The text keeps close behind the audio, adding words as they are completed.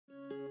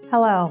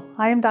Hello,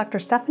 I am Dr.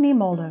 Stephanie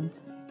Molden,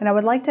 and I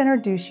would like to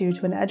introduce you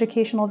to an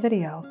educational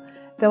video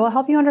that will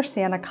help you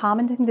understand a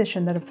common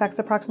condition that affects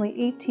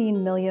approximately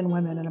 18 million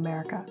women in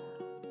America: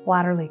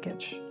 bladder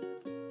leakage.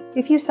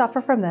 If you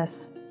suffer from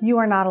this, you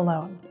are not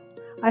alone.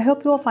 I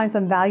hope you will find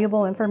some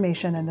valuable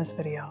information in this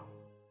video.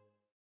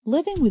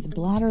 Living with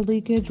bladder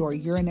leakage or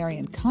urinary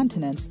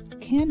incontinence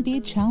can be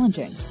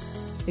challenging.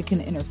 It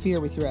can interfere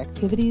with your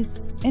activities,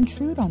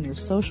 intrude on your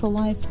social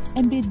life,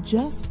 and be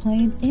just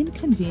plain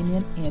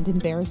inconvenient and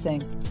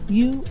embarrassing.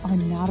 You are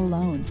not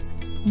alone.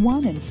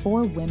 1 in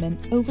 4 women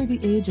over the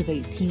age of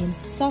 18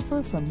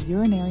 suffer from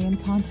urinary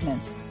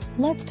incontinence.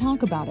 Let's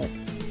talk about it.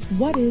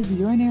 What is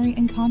urinary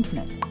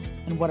incontinence,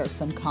 and what are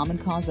some common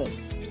causes?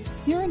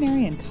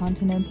 Urinary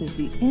incontinence is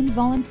the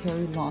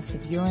involuntary loss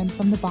of urine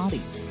from the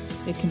body.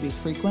 It can be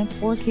frequent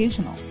or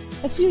occasional,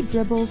 a few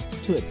dribbles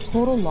to a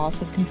total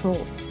loss of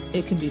control.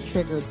 It can be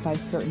triggered by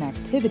certain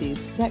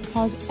activities that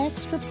cause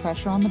extra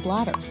pressure on the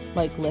bladder,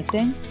 like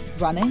lifting,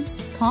 running,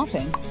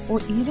 coughing,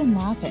 or even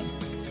laughing.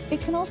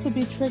 It can also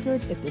be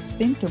triggered if the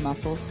sphincter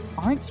muscles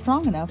aren't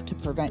strong enough to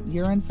prevent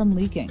urine from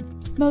leaking.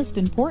 Most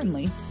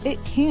importantly,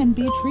 it can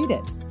be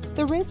treated.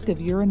 The risk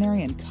of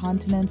urinary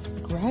incontinence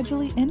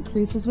gradually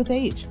increases with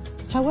age.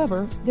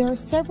 However, there are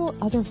several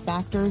other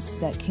factors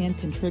that can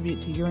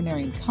contribute to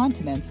urinary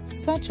incontinence,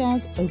 such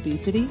as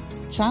obesity,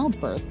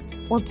 childbirth,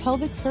 or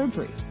pelvic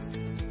surgery.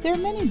 There are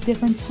many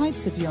different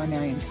types of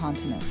urinary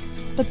incontinence,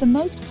 but the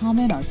most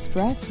common are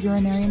stress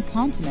urinary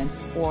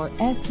incontinence, or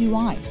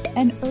SUI,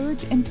 and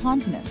urge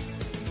incontinence,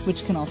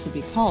 which can also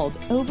be called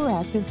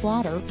overactive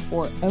bladder,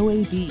 or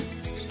OAB.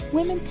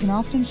 Women can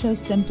often show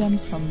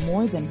symptoms from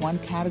more than one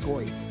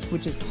category,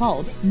 which is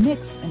called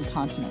mixed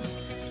incontinence.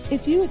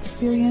 If you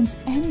experience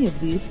any of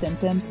these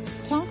symptoms,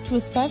 talk to a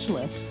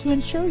specialist to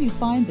ensure you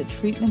find the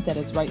treatment that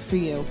is right for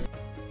you.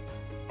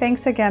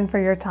 Thanks again for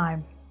your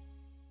time.